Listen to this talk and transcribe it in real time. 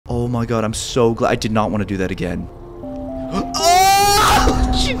my God, I'm so glad. I did not want to do that again.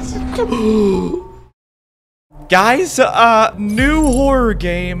 Oh! Jesus. Guys, new horror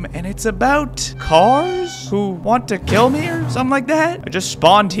game, and it's about cars who want to kill me or something like that. I just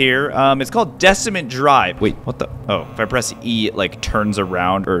spawned here. It's called DECIMATE DRIVE. Wait, what the? Oh, if I press E, it like turns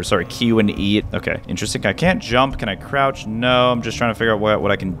around, or sorry, Q and E. Okay, interesting. I can't jump. Can I crouch? No, I'm just trying to figure out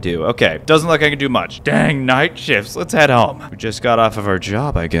what I can do. Okay, doesn't look like I can do much. Dang, night shifts. Let's head home. We just got off of our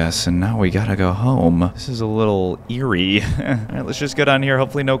job, I guess, and now we gotta go home. This is a little eerie. All right, let's just go down here.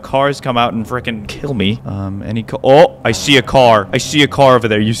 Hopefully no cars come out and frickin' kill me. Oh, I see a car. I see a car over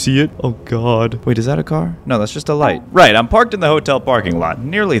there. You see it? Oh, God. Wait, is that a car? No, that's just a light. Right, I'm parked in the hotel parking lot.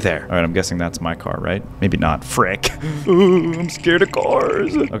 Nearly there. All right, I'm guessing that's my car, right? Maybe not. Frick. Ooh, I'm scared of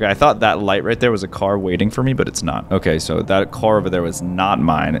cars. Okay, I thought that light right there was a car waiting for me, but it's not. Okay, so that car over there was not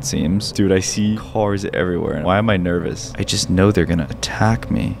mine, it seems. Dude, I see cars everywhere. Why am I nervous? I just know they're gonna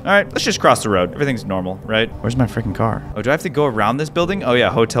attack me. All right, let's just cross the road. Everything's normal, right? Where's my freaking car? Oh, do I have to go around this building? Oh, yeah,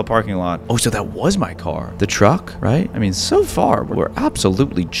 hotel parking lot. Oh, so that was my car. The truck, right? I mean, so far, we're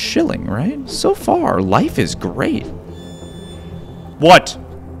absolutely chilling, right? So far, life is great. What?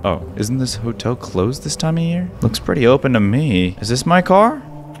 Oh, isn't this hotel closed this time of year? Looks pretty open to me. Is this my car?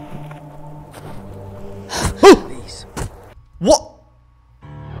 What?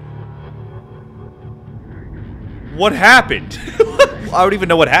 What happened? I don't even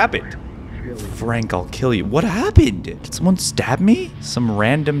know what happened. Frank, I'll kill you. What happened? Did someone stab me? Some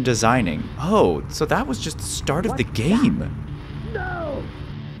random designing. Oh, so that was just the start of the game. No.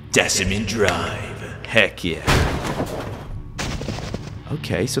 DECIMATE DRIVE. Heck yeah.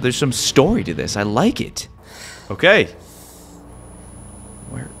 Okay, so there's some story to this. I like it. Okay.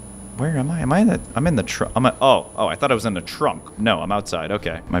 Where am I? I'm in the trunk. Oh, I thought I was in the trunk. No, I'm outside.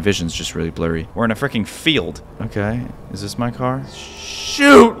 Okay. My vision's just really blurry. We're in a freaking field. Okay. Is this my car?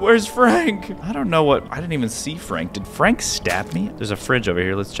 Shoot! Where's Frank? I don't know what. I didn't even see Frank. Did Frank stab me? There's a fridge over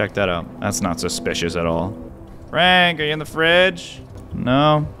here. Let's check that out. That's not suspicious at all. Frank, are you in the fridge?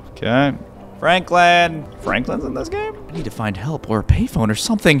 No? Okay. Franklin's in this game? I need to find help or a payphone or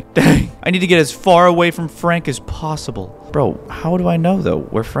something. Dang. I need to get as far away from Frank as possible. Bro, how do I know, though,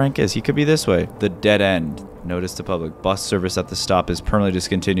 where Frank is? He could be this way. The dead end. Notice to public. Bus service at the stop is permanently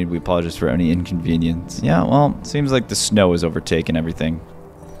discontinued. We apologize for any inconvenience. Yeah, well, seems like the snow has overtaken everything.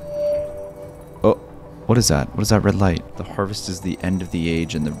 Oh, what is that? What is that red light? The harvest is the end of the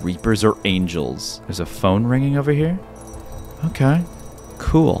age and the reapers are angels. There's a phone ringing over here? Okay.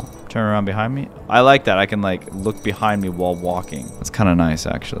 Cool. Turn around behind me. I like that. I can like look behind me while walking. That's kind of nice,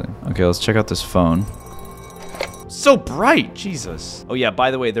 actually. Okay, let's check out this phone. So bright, Jesus. Oh yeah,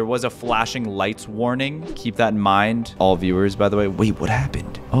 by the way, there was a flashing lights warning. Keep that in mind. All viewers, by the way. Wait, what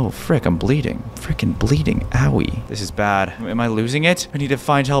happened? Oh, frick, I'm bleeding. Frickin' bleeding. Owie. This is bad. Am I losing it? I need to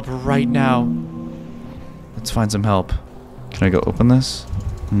find help right now. Let's find some help. Can I go open this?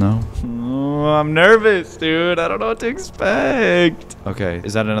 No. Oh, I'm nervous, dude. I don't know what to expect. Okay,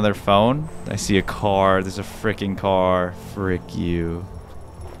 is that another phone? I see a car. There's a freaking car. Frick you.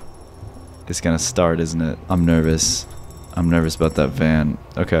 It's gonna start, isn't it? I'm nervous. I'm nervous about that van.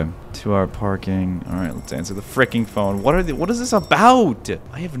 Okay. 2-hour parking. All right, let's answer the freaking phone. What is this about?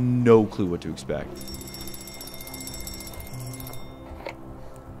 I have no clue what to expect.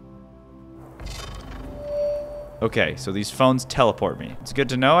 Okay, so these phones teleport me. It's good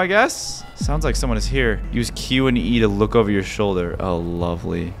to know, I guess. Sounds like someone is here. Use Q and E to look over your shoulder. Oh,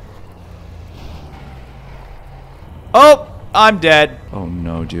 lovely. Oh! I'm dead. Oh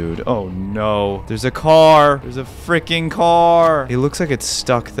no, dude. Oh no. There's a car. There's a freaking car. It looks like it's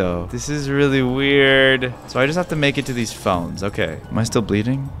stuck though. This is really weird. So I just have to make it to these phones. Okay. Am I still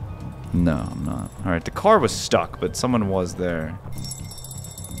bleeding? No, I'm not. All right. The car was stuck, but someone was there.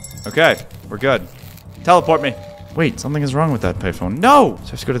 Okay. We're good. Teleport me. Wait, something is wrong with that payphone. No! So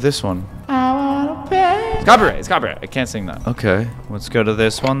let's go to this one. I wanna pay. It's copyright. It's copyright. I can't sing that. Okay. Let's go to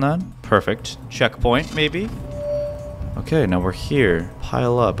this one then. Perfect. Checkpoint, maybe. Okay, now we're here.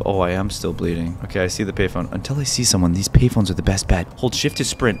 Pile up. Oh, I am still bleeding. Okay, I see the payphone. Until I see someone, these payphones are the best bet. Hold shift to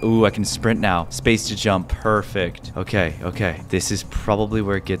sprint. Ooh, I can sprint now. Space to jump. Perfect. Okay, okay. This is probably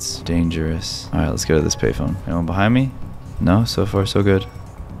where it gets dangerous. All right, let's go to this payphone. Anyone behind me? No? So far, so good.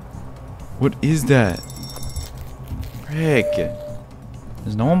 What is that? Frick.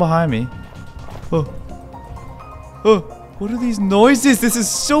 There's no one behind me. Oh. Oh. What are these noises? This is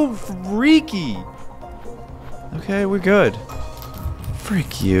so freaky. Okay, we're good.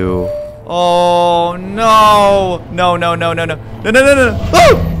 Frick you. Oh, no. No, no, no, no, no. No, no, no, no.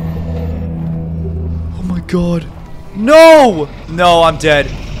 Oh! Oh, my God. No! No, I'm dead.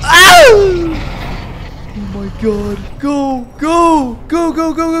 Ow! Oh, my god. Go, go, go,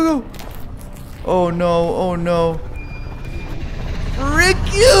 go, go, go, go. Oh no, oh no. Frick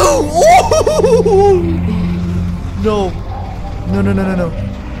you! Oh! No. No, no, no, no, no.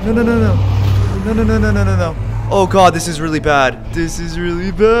 No, no, no, no. No, no, no, no, no, no, no. Oh god, this is really bad. This is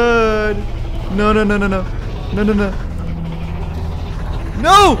really bad. No, no, no, no, no. No, no, no.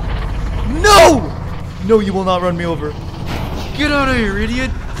 No! No! No, you will not run me over. Get out of here, idiot.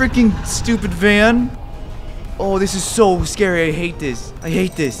 Freaking stupid van. Oh, this is so scary. I hate this. I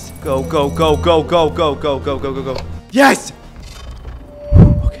hate this. Go, go, go, go, go, go, go, go, go, go, go. Yes!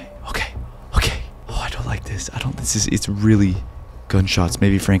 Okay, okay, okay. Oh, I don't like this. It's really... Gunshots.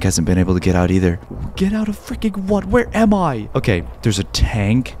 Maybe Frank hasn't been able to get out either. Get out of freaking what? Where am I? Okay, there's a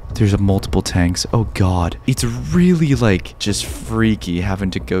tank. There's multiple tanks. Oh god. It's really like just freaky having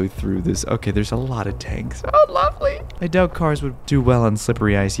to go through this. Okay, there's a lot of tanks. Oh, lovely. I doubt cars would do well on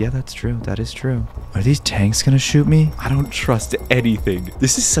slippery ice. Yeah, that's true. That is true. Are these tanks gonna shoot me? I don't trust anything.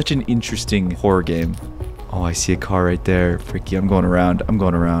 This is such an interesting horror game. Oh, I see a car right there. Freaky. I'm going around. I'm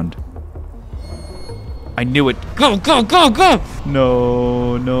going around. I knew it. Go, go, go, go!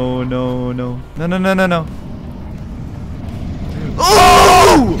 No, no, no, no. No, no, no, no, no.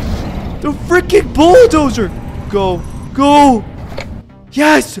 Oh! The freaking bulldozer! Go, go!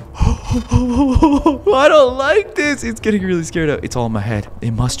 Yes! I don't like this. It's getting really scared out. It's all in my head.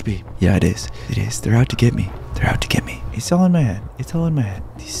 It must be. Yeah, it is. It is. They're out to get me. They're out to get me. It's all in my head. It's all in my head.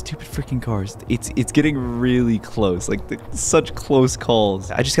 These stupid freaking cars. It's getting really close. Like, such close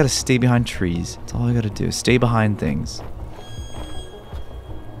calls. I just gotta stay behind trees. That's all I gotta do. Stay behind things.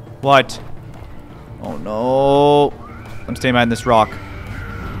 What? Oh, no. I'm staying behind this rock.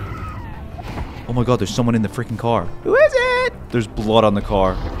 Oh my god, there's someone in the freaking car. Who is it? There's blood on the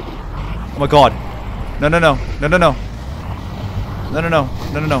car. Oh my god. No, no, no. No, no, no. No, no, no.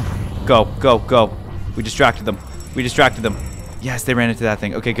 No, no, no. Go, go, go. We distracted them. We distracted them. Yes, they ran into that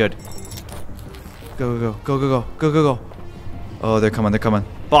thing. Okay, good. Go, go, go, go, go, go, go, go. Oh, they're coming, they're coming.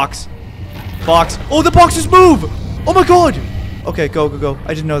 Box. Box. Oh, the boxes move! Oh my god! Okay, go, go, go.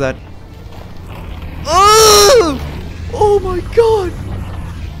 I didn't know that. Oh! Oh my god!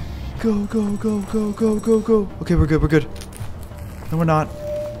 Go, go, go, go, go, go, go. Okay, we're good, we're good. No, we're not.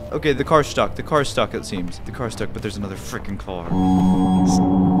 Okay, the car's stuck. The car's stuck, it seems. The car's stuck, but there's another freaking car.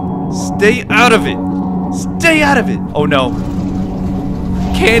 Stay out of it! Stay out of it! Oh no.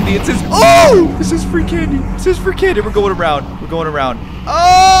 Candy, it says, oh! This is free candy. This is free candy. We're going around. We're going around.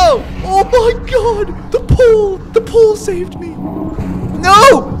 Oh! Oh my god! The pole! The pole saved me.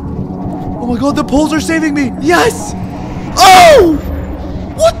 No! Oh my god, the poles are saving me. Yes! Oh!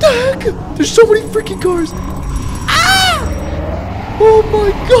 What the heck? There's so many freaking cars. Ah! Oh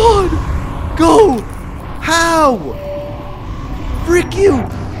my god! Go! How? Frick you!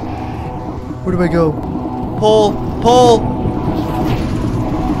 Where do I go? Pole! Pole!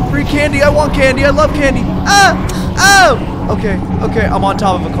 Free candy! I want candy! I love candy! Ah! Oh! Okay, okay, I'm on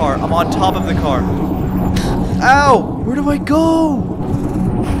top of a car. I'm on top of the car. Ow! Where do I go?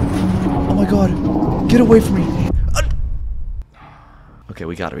 Oh my god. Get away from me. Okay,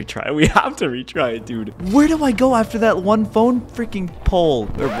 we gotta retry it. We have to retry it, dude. Where do I go after that one phone freaking pole?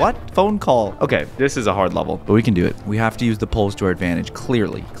 Or what? Phone call. Okay, this is a hard level, but we can do it. We have to use the poles to our advantage,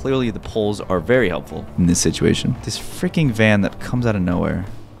 clearly. Clearly, the poles are very helpful in this situation. This freaking van that comes out of nowhere.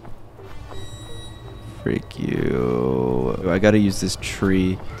 Freak you. I gotta use this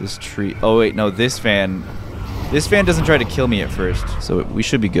tree. This tree. Oh, wait, no, this van. This van doesn't try to kill me at first, so we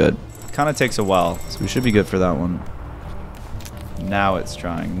should be good. Kind of takes a while, so we should be good for that one. Now it's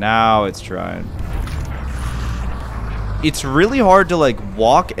trying. Now it's trying. It's really hard to like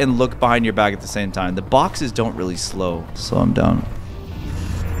walk and look behind your back at the same time. The boxes don't really slow them down.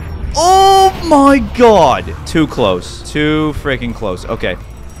 Oh my god! Too close. Too freaking close. Okay.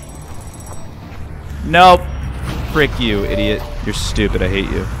 Nope. Frick you, idiot. You're stupid. I hate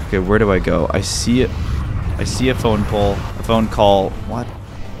you. Okay, where do I go? I see it. I see a phone pole. A phone call. What?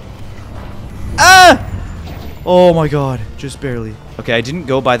 Ah! Oh my god, just barely. Okay, I didn't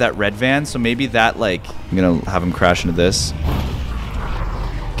go by that red van, so maybe that, like, I'm gonna have him crash into this.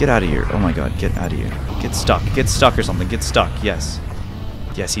 Get out of here. Oh my god, get out of here. Get stuck or something. Get stuck, yes.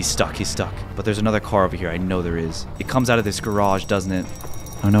 Yes, he's stuck, he's stuck. But there's another car over here, I know there is. It comes out of this garage, doesn't it?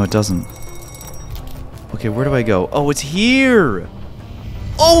 Oh no, it doesn't. Okay, where do I go? Oh, it's here!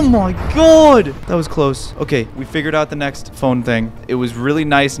 Oh my god! That was close. Okay, we figured out the next phone thing. It was really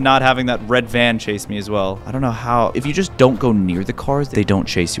nice not having that red van chase me as well. I don't know how. If you just don't go near the cars, they don't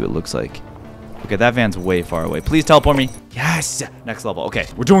chase you, it looks like. Okay, that van's way far away. Please teleport me. Yes! Next level. Okay,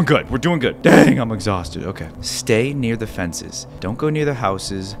 we're doing good. We're doing good. Dang, I'm exhausted. Okay. Stay near the fences. Don't go near the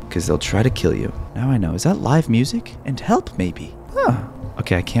houses, because they'll try to kill you. Now I know. Is that live music? And help, maybe. Huh.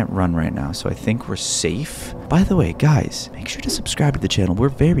 Okay, I can't run right now, so I think we're safe. By the way, guys, make sure to subscribe to the channel. We're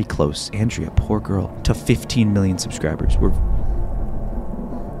very close, Andrea, poor girl, to 15 million subscribers. We're...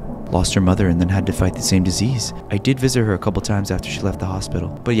 Lost her mother and then had to fight the same disease. I did visit her a couple times after she left the hospital.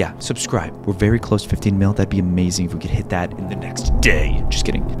 But yeah, subscribe. We're very close to 15 mil. That'd be amazing if we could hit that in the next day. Just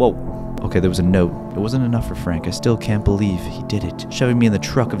kidding. Whoa. Okay, there was a note. It wasn't enough for Frank. I still can't believe he did it. Shoving me in the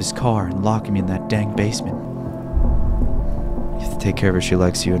truck of his car and locking me in that dang basement. You have to take care of her. She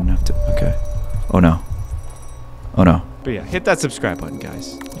likes you enough to... Okay. Oh no. Oh no. But yeah, hit that subscribe button,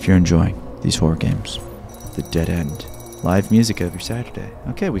 guys. If you're enjoying these horror games. The Dead End. Live music every Saturday.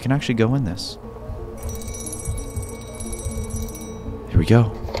 Okay, we can actually go in this. Here we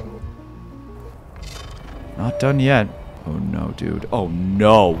go. Not done yet. Oh no, dude. Oh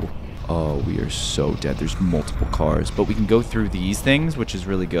no. Oh, we are so dead. There's multiple cars, but we can go through these things, which is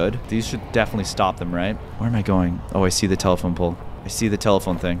really good. These should definitely stop them, right? Where am I going? Oh, I see the telephone pole. I see the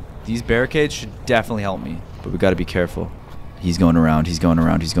telephone thing. These barricades should definitely help me, but we got to be careful. He's going around. He's going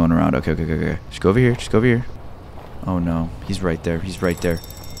around. He's going around. Okay, okay, okay, okay. Just go over here. Just go over here. Oh no, he's right there. He's right there.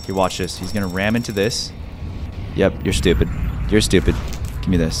 Here, watch this. He's gonna ram into this. Yep, you're stupid. You're stupid. Give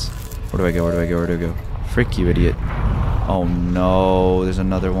me this. Where do I go? Where do I go? Where do I go? Frick you, idiot. Oh no, there's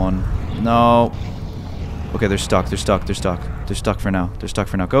another one. No. Okay, they're stuck. They're stuck. They're stuck. They're stuck for now. They're stuck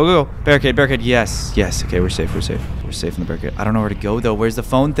for now. Go, go, go. Barricade, barricade. Yes. Yes. Okay, we're safe. We're safe. We're safe in the barricade. I don't know where to go though. Where's the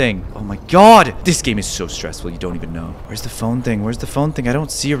phone thing? Oh my god. This game is so stressful. You don't even know. Where's the phone thing? Where's the phone thing? I don't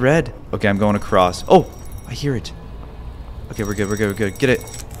see a red. Okay, I'm going across. Oh, I hear it. Okay, we're good, we're good, we're good. Get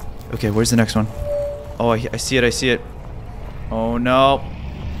it. Okay, where's the next one? Oh, I see it, I see it. Oh, no.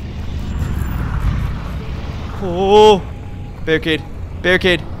 Oh. Barricade.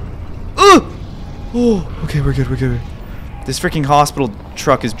 Barricade. Oh, okay, we're good, we're good. This freaking hospital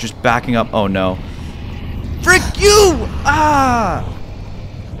truck is just backing up. Oh, no. Frick you! Ah!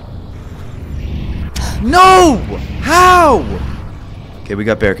 No! How? Okay, we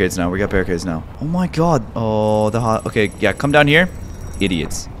got barricades now. We got barricades now. Oh my god. Oh, okay, yeah, come down here.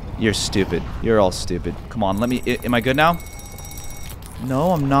 Idiots. You're stupid. You're all stupid. Come on, let me... Am I good now?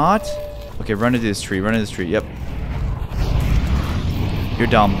 No, I'm not. Okay, run into this tree. Run into this tree. Yep. You're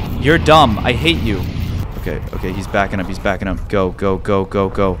dumb. You're dumb. I hate you. Okay, okay, he's backing up. He's backing up. Go, go, go, go,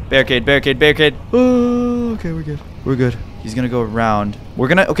 go. Barricade, barricade, barricade. Oh, okay, we're good. We're good. He's gonna go around. We're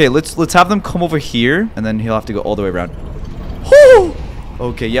gonna... Okay, let's have them come over here, and then he'll have to go all the way around. Whoo!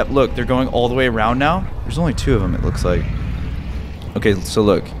 Okay, yep, look, they're going all the way around now. There's only 2 of them, it looks like. Okay, so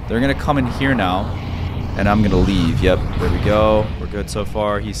look, they're gonna come in here now, and I'm gonna leave. Yep, there we go. We're good so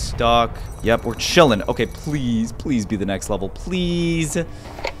far. He's stuck. Yep, we're chilling. Okay, please, please be the next level, please.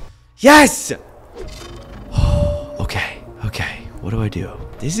 Yes! Okay, okay, what do I do?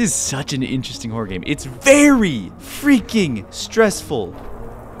 This is such an interesting horror game. It's very freaking stressful.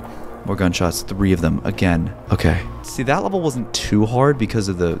 More gunshots, 3 of them, again. Okay. See, that level wasn't too hard because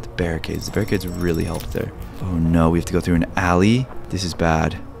of the barricades. The barricades really helped there. Oh no, we have to go through an alley. This is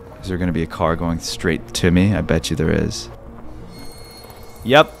bad. Is there gonna be a car going straight to me? I bet you there is.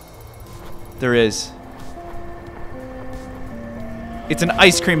 Yep. There is. It's an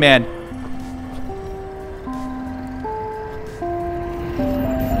ice cream man.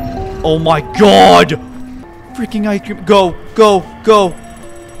 Oh my god! Freaking ice cream. Go, go, go.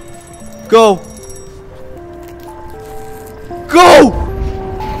 Go! Go!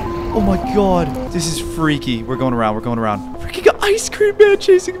 Oh my god. This is freaky. We're going around. We're going around. Freaking ice cream man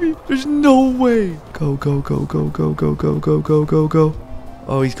chasing me. There's no way. Go, go, go, go, go, go, go, go, go, go, go.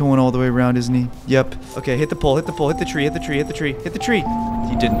 Oh, he's going all the way around, isn't he? Yep. Okay, hit the pole, hit the pole, hit the tree, hit the tree, hit the tree, hit the tree.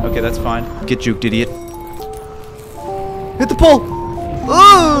 He didn't. Okay, that's fine. Get juked, idiot. Hit the pole!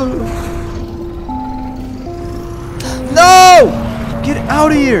 Oh! No! Get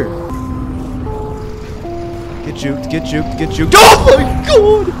out of here! Get juked, get juked, get juked. Oh my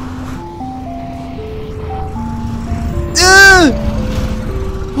god!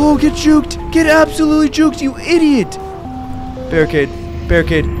 Oh, get juked! Get absolutely juked, you idiot! Barricade,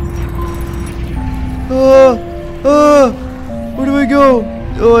 barricade. Where do I go?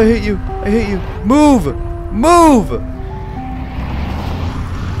 Oh, I hate you. I hate you. Move! Move!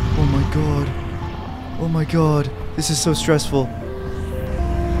 Oh my god. Oh my god. This is so stressful.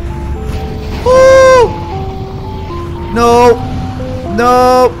 Woo! No!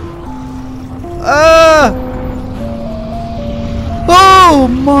 No! Ah! Oh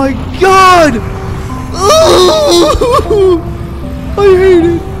my god! I hate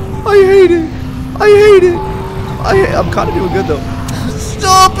it! I hate it! I hate it. I'm kind of doing good though.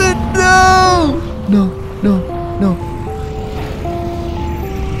 Stop it! No! No, no, no.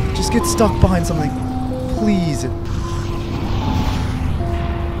 Just get stuck behind something. Please.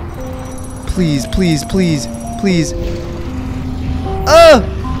 Please, please, please, please.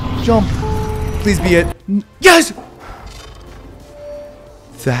 Jump. Please be it. Yes!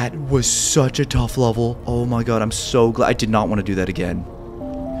 That was such a tough level. Oh my god, I'm so glad. I did not want to do that again.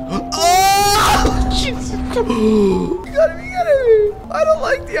 Oh! Jesus. You gotta be kidding me. I don't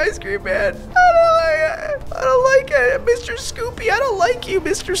like the ice cream man. I don't like it. Mr. Scoopy, I don't like you,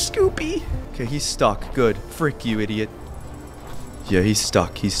 Mr. Scoopy. Okay, he's stuck. Good. Frick you, idiot. Yeah, he's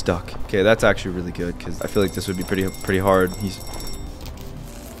stuck. He's stuck. Okay, that's actually really good because I feel like this would be pretty hard.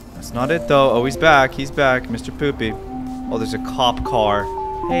 That's not it though. Oh, he's back. He's back, Mr. Poopy. Oh, there's a cop car.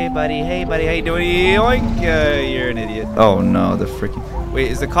 Hey, buddy. Hey, buddy. How you doing? Yoink. You're an idiot. Oh no, the freaking. Wait,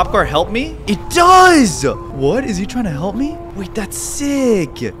 is the cop car help me? It does. What? Is he trying to help me? Wait, that's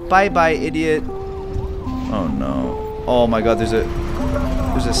sick. Bye, bye, idiot. Oh no. Oh my God. There's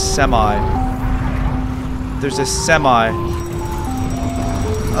a semi. There's a semi.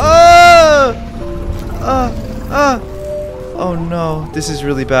 Oh no, this is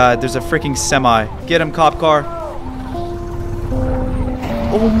really bad. There's a freaking semi. Get him, cop car.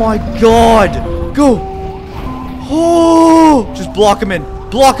 Oh my god. Go. Oh, just block him in.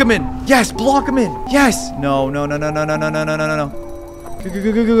 Block him in. Yes, block him in. Yes. No, no, no, no, no, no, no, no, no, no, no. Go, go,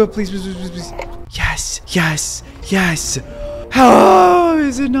 go, go, go, go. Please, please, please, please, please. Yes, yes, yes. How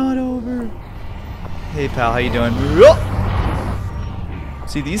is it not over? Hey, pal, how you doing?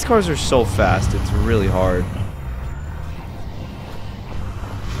 See, these cars are so fast, it's really hard.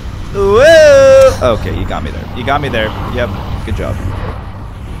 Whoa! Okay, you got me there. You got me there. Yep, good job.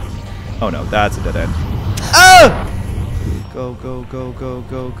 Oh no, that's a dead end. Ah! Go, go, go, go,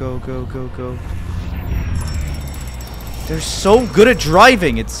 go, go, go, go, go. They're so good at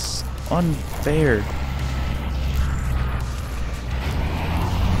driving, it's unfair.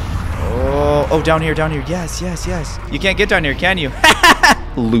 Oh, down here, down here. Yes, yes, yes. You can't get down here, can you?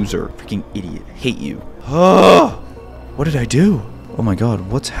 Loser. Freaking idiot. Hate you. Oh, what did I do? Oh my god,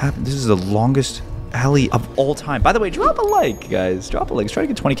 what's happened? This is the longest alley of all time. By the way, drop a like, guys. Drop a like. Let's try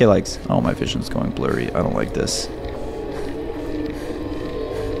to get 20k likes. Oh, my vision's going blurry. I don't like this.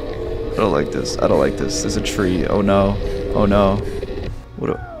 I don't like this. I don't like this. There's a tree. Oh no. Oh no. What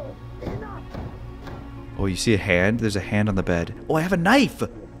a... Oh, you see a hand? There's a hand on the bed. Oh, I have a knife.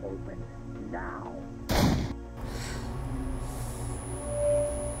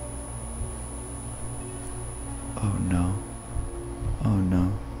 Oh no. Oh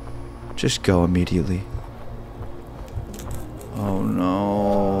no. Just go immediately. Oh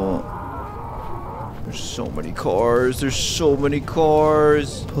no. There's so many cars. There's so many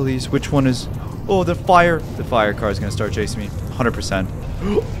cars. Police, which one is... Oh, the fire. The fire car is going to start chasing me. 100%.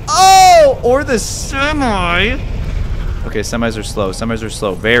 Oh! Or the semi. Okay, semis are slow. Semis are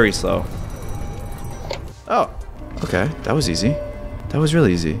slow. Very slow. Oh. Okay, that was easy. That was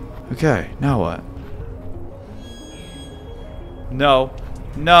really easy. Okay, now what? No.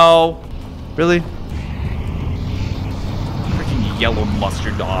 No. Really? Freaking yellow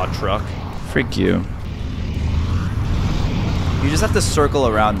mustard truck. Freak you. You just have to circle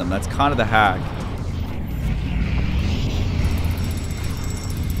around them. That's kind of the hack.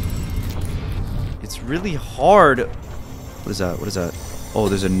 It's really hard. What is that? What is that? Oh,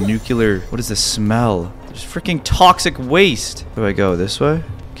 there's a nuclear... What is the smell? There's freaking toxic waste. Where do I go? This way?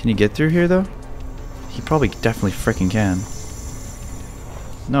 Can you get through here, though? He probably definitely freaking can.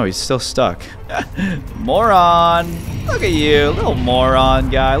 No, he's still stuck. Moron! Look at you, little moron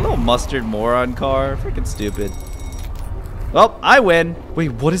guy. Little mustard moron car. Freaking stupid. Well, I win.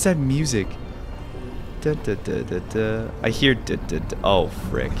 Wait, what is that music? Da, da, da, da, da. I hear da, da, da. Oh,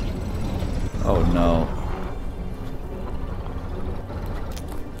 frick. Oh, no.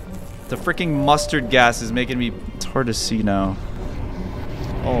 The freaking mustard gas is making me... It's hard to see now.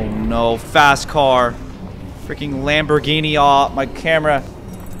 Oh, no. Fast car. Freaking Lamborghini. Oh, my camera.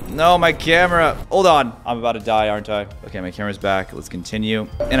 No, my camera. Hold on. I'm about to die, aren't I? Okay, my camera's back. Let's continue.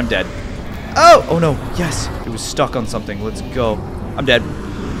 And I'm dead. Oh! Oh, no. Yes. It was stuck on something. Let's go. I'm dead.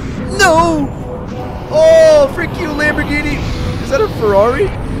 No! Oh, frick you, Lamborghini. Is that a Ferrari?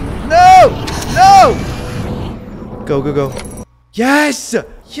 No! No! Go, go, go. Yes!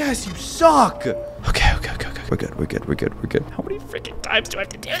 Yes, you suck! Okay, okay, okay, okay. We're good, we're good, we're good, we're good. How many freaking times do I have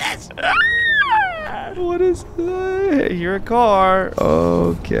to do this? What is that? Hey, you're a car.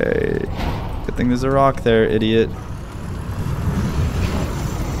 Okay. Good thing there's a rock there, idiot.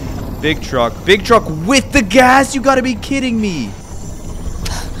 Big truck. Big truck with the gas? You gotta be kidding me.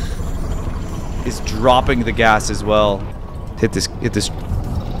 is dropping the gas as well. Hit this.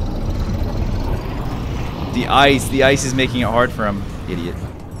 The ice is making it hard for him. Idiot.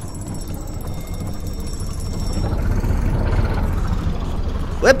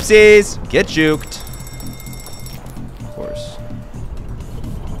 Whoopsies! Get juked. Of course.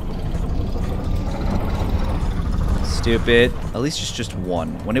 Stupid. At least it's just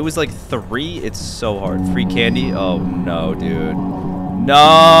one. When it was like 3, it's so hard. Free candy? Oh no, dude.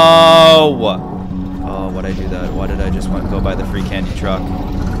 No! Oh, why'd I do that? Why did I just want to go by the free candy truck?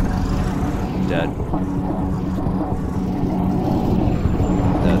 I'm dead.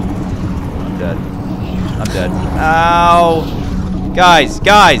 I'm dead. I'm dead. Ow!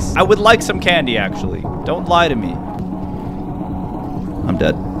 Guys, I would like some candy, actually. Don't lie to me. I'm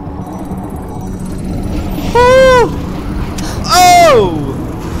dead. Woo!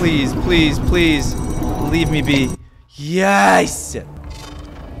 Oh! Please, please, please. Leave me be. Yes!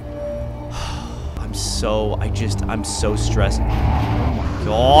 I'm so stressed. Oh my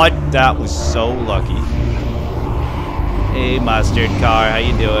god, that was so lucky. Hey, mustard car, how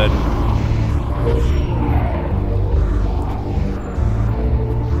you doing?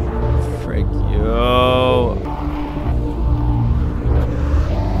 Frick you.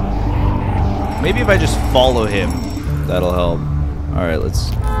 Maybe if I just follow him, that'll help. Alright, let's...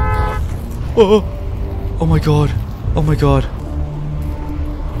 Oh! Oh my god. Oh my god.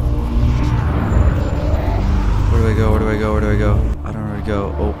 Where do I go? Where do I go? Where do I go? I don't know where to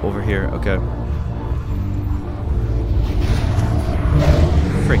go. Oh, over here. Okay.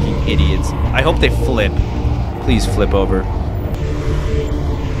 Freaking idiots. I hope they flip. Please flip over.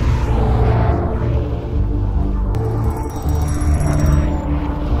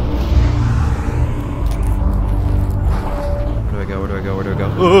 Where do I go? Where do I go? Where do I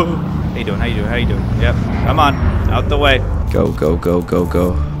go? Oh! How you doing? How you doing? How you doing? Yep. Come on. Out the way. Go, go, go, go,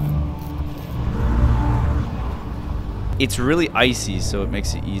 go. It's really icy, so it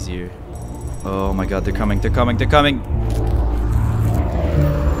makes it easier. Oh my god, they're coming, they're coming, they're coming!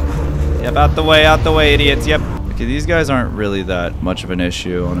 Yep, out the way, idiots, yep. Okay, these guys aren't really that much of an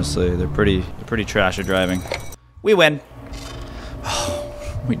issue, honestly. They're pretty trash at driving. We win!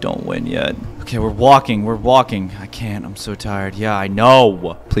 We don't win yet. Okay, we're walking. I can't, I'm so tired. Yeah, I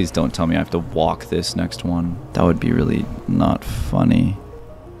know! Please don't tell me I have to walk this next one. That would be really not funny.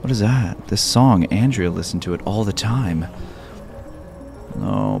 What is that? This song, Andrea listened to it all the time.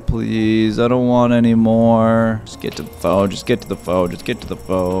 No, please, I don't want any more. Just get to the phone, just get to the phone, just get to the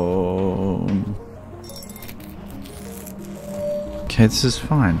phone. Okay, this is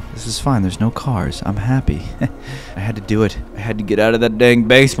fine. This is fine, there's no cars. I'm happy. I had to do it. I had to get out of that dang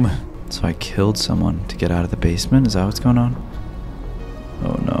basement. So I killed someone to get out of the basement? Is that what's going on?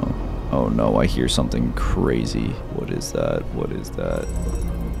 Oh no. Oh no, I hear something crazy. What is that? What is that?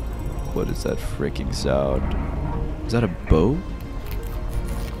 What is that freaking sound? Is that a boat?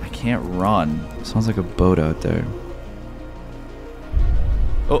 I can't run. Sounds like a boat out there.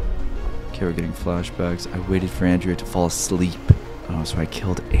 Oh. Okay, we're getting flashbacks. I waited for Andrea to fall asleep. Oh, so I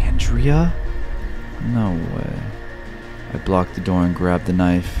killed Andrea? No way. I blocked the door and grabbed the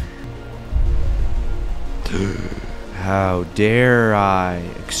knife. How dare I?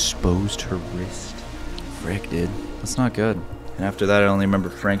 Exposed her wrist. Frick, dude. That's not good. And after that, I only remember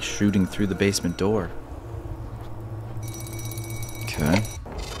Frank shooting through the basement door. Okay.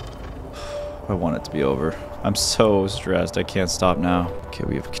 I want it to be over. I'm so stressed. I can't stop now. Okay,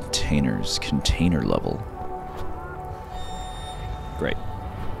 we have containers. Container level. Great.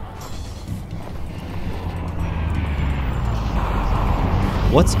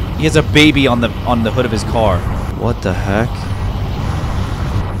 What's... He has a baby on the hood of his car. What the heck?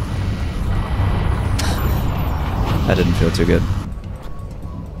 That didn't feel too good.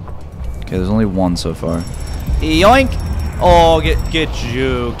 Okay, there's only one so far. Yoink! Oh, get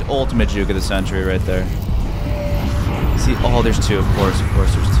juked. Ultimate juke of the century right there. See, oh, there's two, of course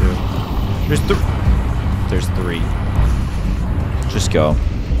there's two. There's three. Just go.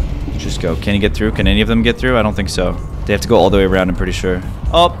 Just go. Can you get through? Can any of them get through? I don't think so. They have to go all the way around, I'm pretty sure.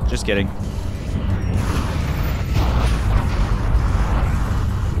 Oh, just kidding.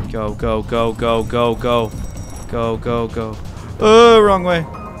 Go, go, go, go, go, go. Go, go, go. Oh, wrong way.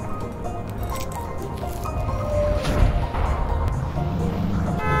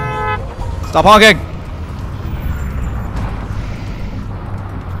 Stop honking!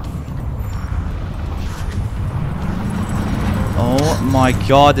 Oh my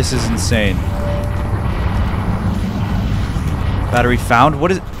god, this is insane. Battery found?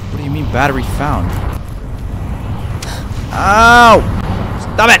 What do you mean battery found? Ow!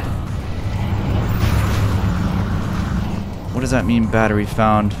 Stop it! What does that mean, battery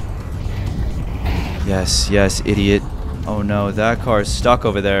found? Yes, yes, idiot. Oh no, that car is stuck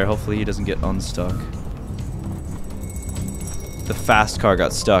over there. Hopefully he doesn't get unstuck. The fast car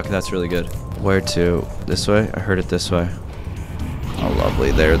got stuck. That's really good. Where to? This way? I heard it this way. Oh,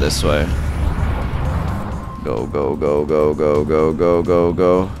 lovely. There, this way. Go, go, go, go, go, go, go, go,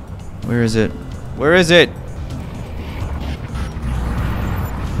 go. Where is it? Where is it?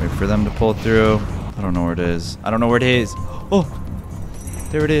 Wait for them to pull through. I don't know where it is. I don't know where it is. Oh!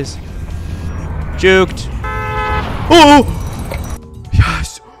 There it is. Juked! Oh!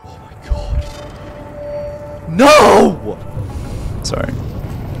 Yes! Oh my god. No! Sorry.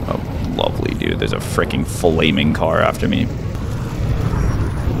 Oh, lovely, dude. There's a freaking flaming car after me.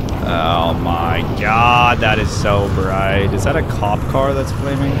 Oh my god, that is so bright. Is that a cop car that's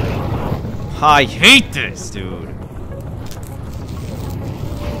flaming? I hate this, dude.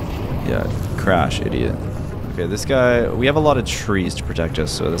 Yeah, crash, idiot. Okay, this guy, we have a lot of trees to protect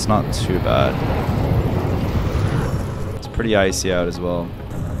us, so that's not too bad. It's pretty icy out as well.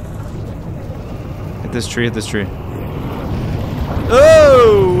 Hit this tree, hit this tree.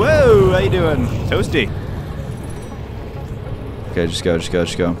 Oh, whoa, how you doing? Toasty. Okay, just go, just go,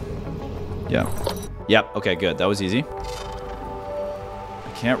 just go. Yeah. Yep, okay, good. That was easy.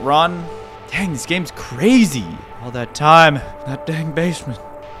 I can't run. Dang, this game's crazy. All that time, that dang basement.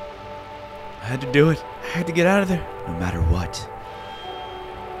 I had to do it. I had to get out of there. No matter what.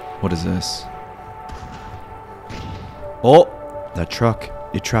 What is this? Oh! That truck.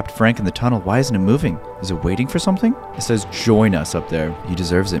 It trapped Frank in the tunnel. Why isn't it moving? Is it waiting for something? It says join us up there. He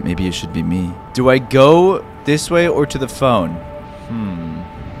deserves it. Maybe it should be me. Do I go this way or to the phone?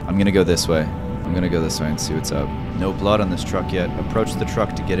 I'm gonna go this way. I'm gonna go this way and see what's up. No blood on this truck yet. Approach the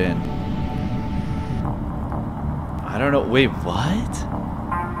truck to get in. I don't know. Wait, what?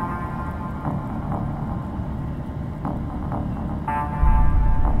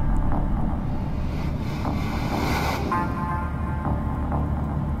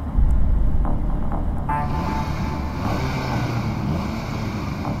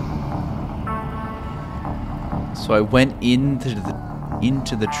 So I went into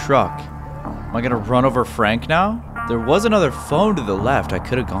the truck. Am I gonna run over Frank now? There was another phone to the left. I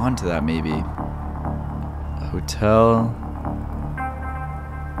could have gone to that maybe. Hotel.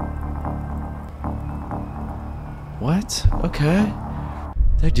 What? Okay.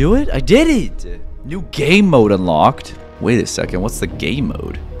 Did I do it? I did it! New game mode unlocked. Wait a second, what's the game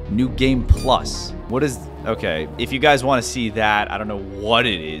mode? New game plus. What is... Okay, if you guys want to see that, I don't know what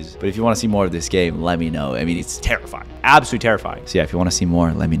it is, but if you want to see more of this game, let me know. I mean, it's terrifying. Absolutely terrifying. So yeah, if you want to see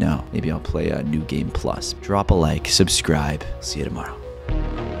more, let me know. Maybe I'll play a new game plus. Drop a like, subscribe. See you tomorrow.